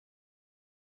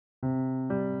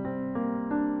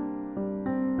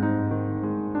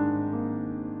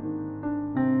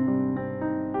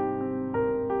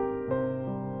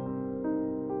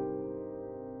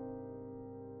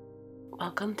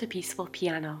Welcome to Peaceful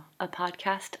Piano, a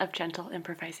podcast of gentle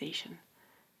improvisation.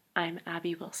 I'm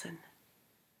Abby Wilson.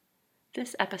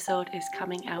 This episode is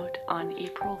coming out on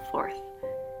April 4th,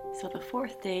 so the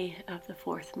fourth day of the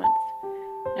fourth month.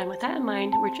 And with that in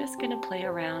mind, we're just going to play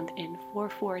around in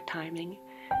 4/4 timing,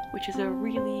 which is a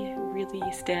really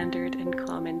standard and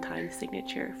common time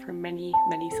signature for many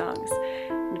songs.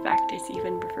 In fact, it's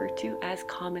even referred to as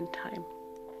common time.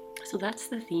 So that's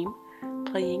the theme.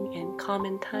 Playing in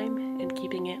common time and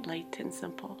keeping it light and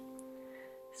simple.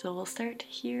 So we'll start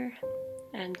here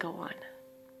and go on.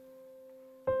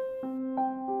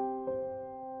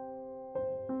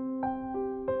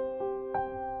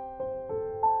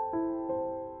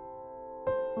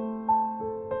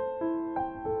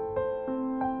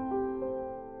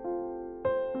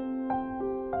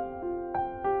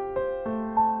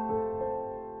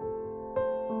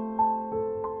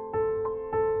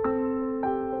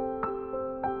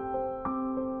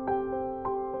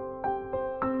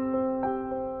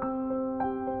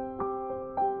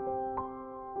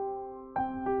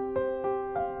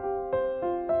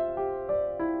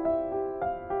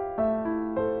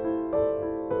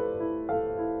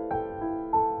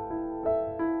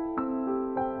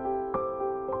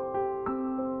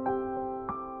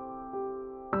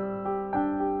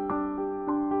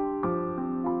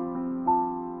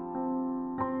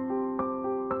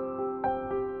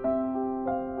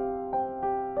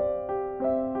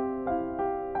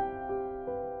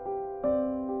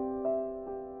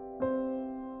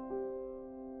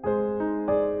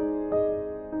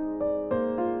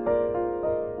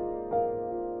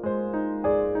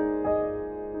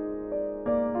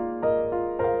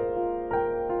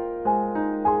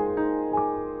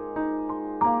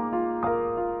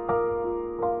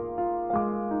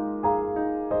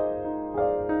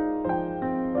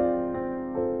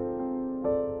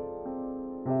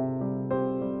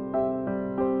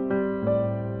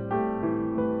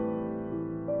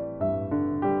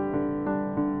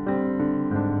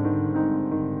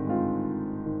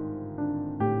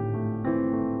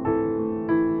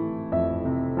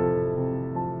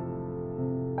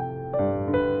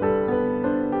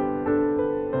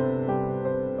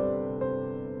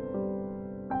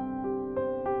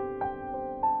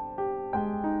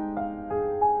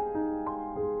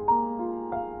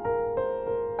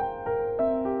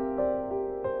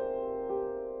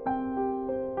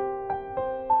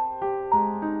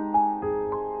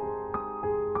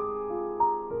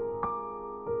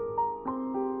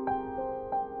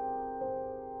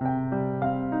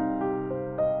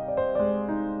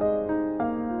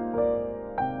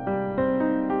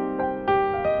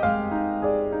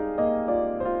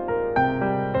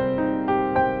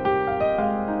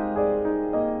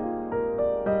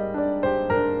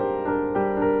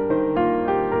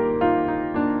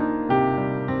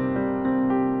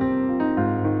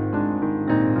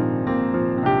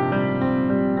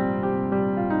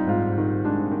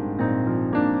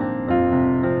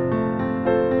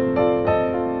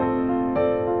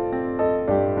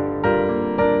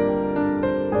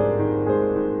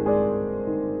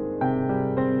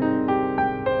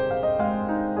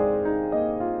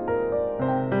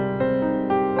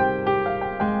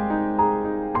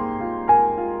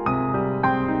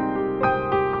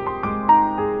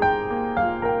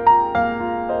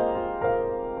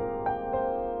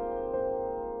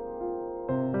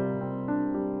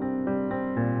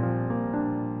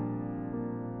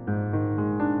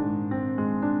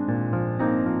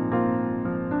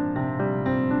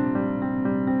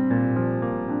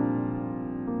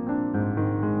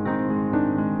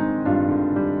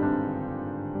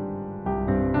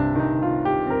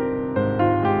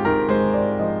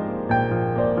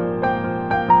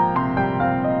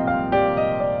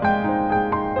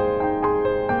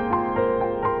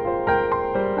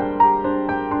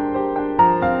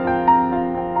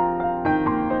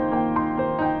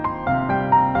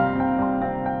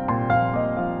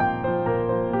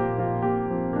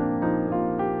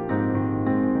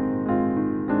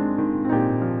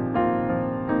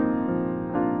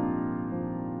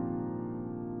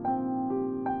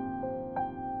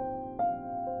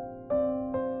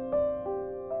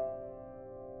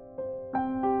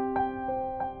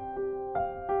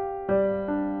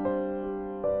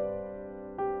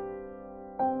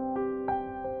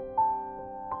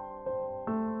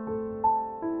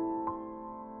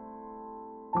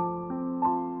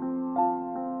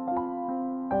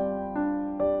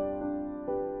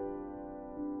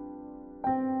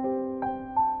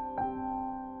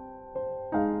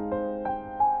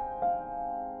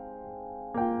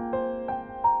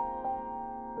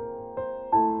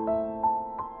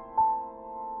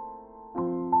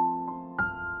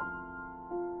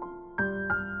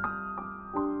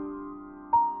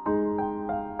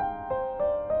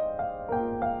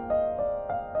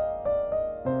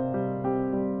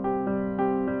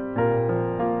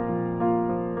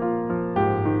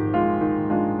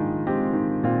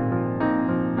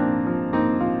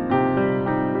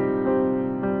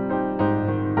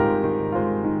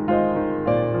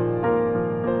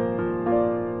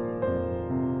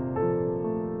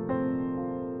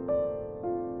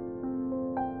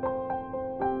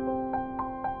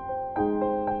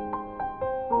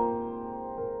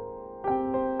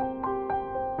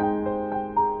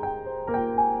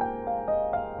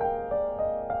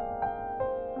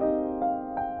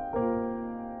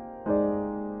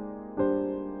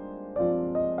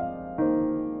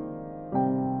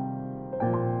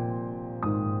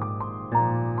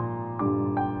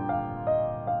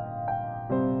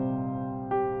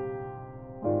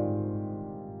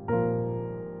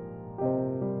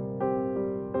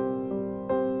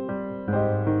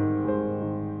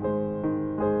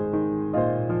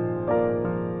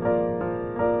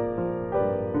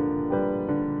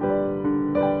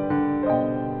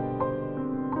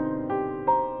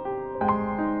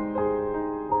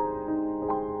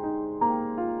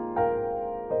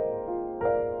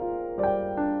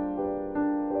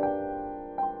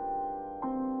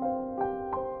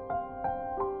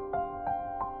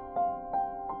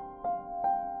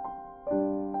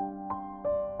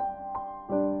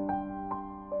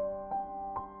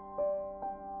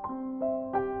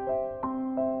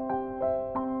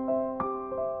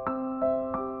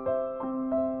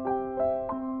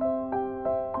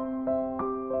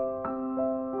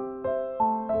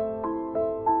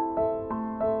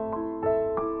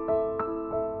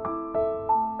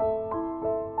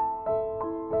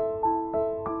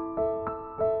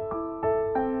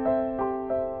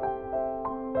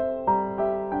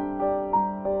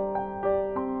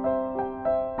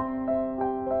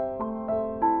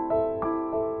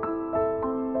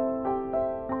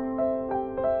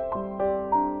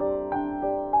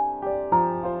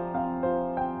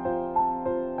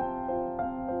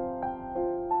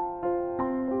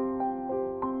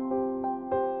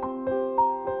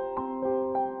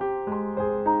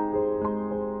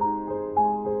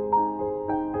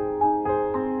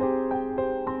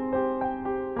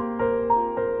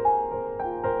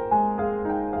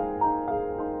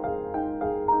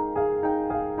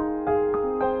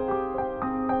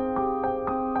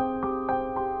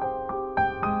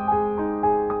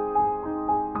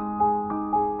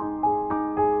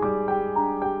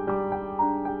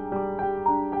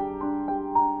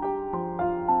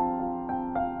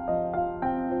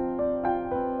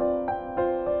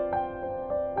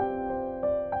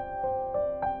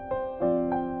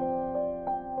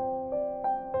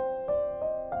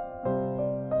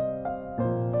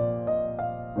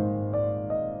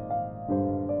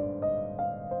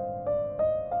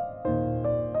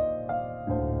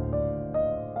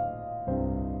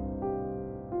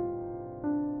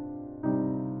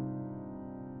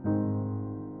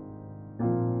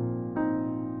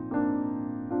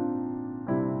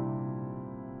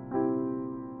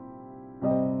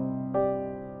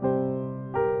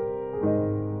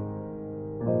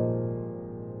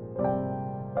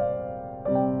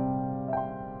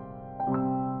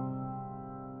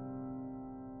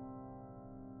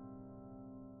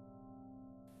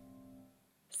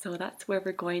 So that's where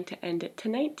we're going to end it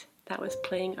tonight. That was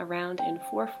playing around in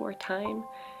 4/4 time,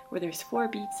 where there's 4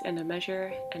 beats and a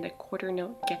measure, and a quarter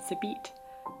note gets a beat,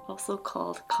 also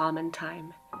called common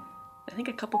time. I think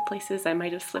a couple places I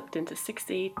might have slipped into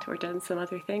 6/8 or done some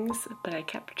other things, but I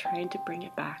kept trying to bring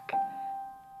it back.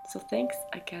 So thanks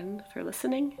again for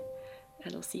listening,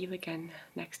 and I'll see you again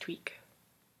next week.